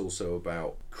 and it's also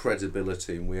about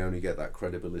credibility, and we only get that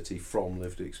credibility from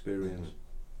lived experience.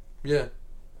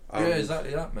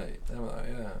 Exactly that, mate.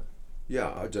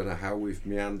 Yeah, I don't know how we've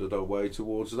meandered our way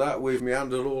towards that. We've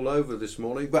meandered all over this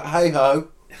morning, but hey-ho.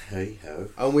 Hey-ho.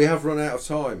 And we have run out of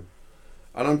time.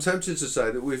 And I'm tempted to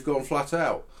say that we've gone flat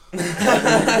out.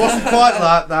 It wasn't quite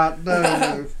like that.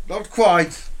 No, not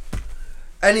quite.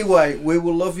 Anyway, we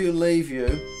will love you and leave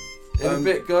you. In a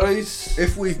bit, guys.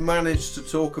 If we've managed to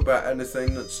talk about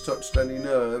anything that's touched any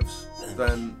nerves,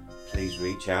 then please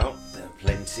reach out. There are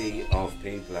plenty of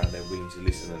people out there willing to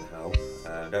listen and help.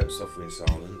 Don't suffer in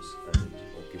silence, and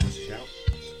give us a shout.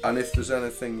 And if there's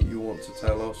anything that you want to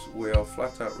tell us, we are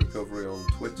Flat Out Recovery on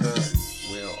Twitter.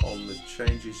 We are on the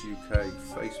Changes UK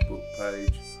Facebook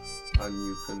page, and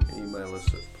you can email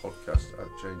us at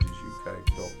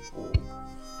podcast@changesuk.org.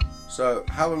 So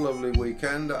have a lovely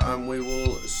weekend, and we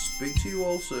will speak to you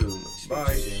all soon.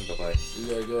 Bye. Bye-bye. See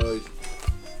you guys.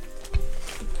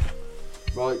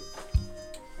 Right,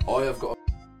 I have got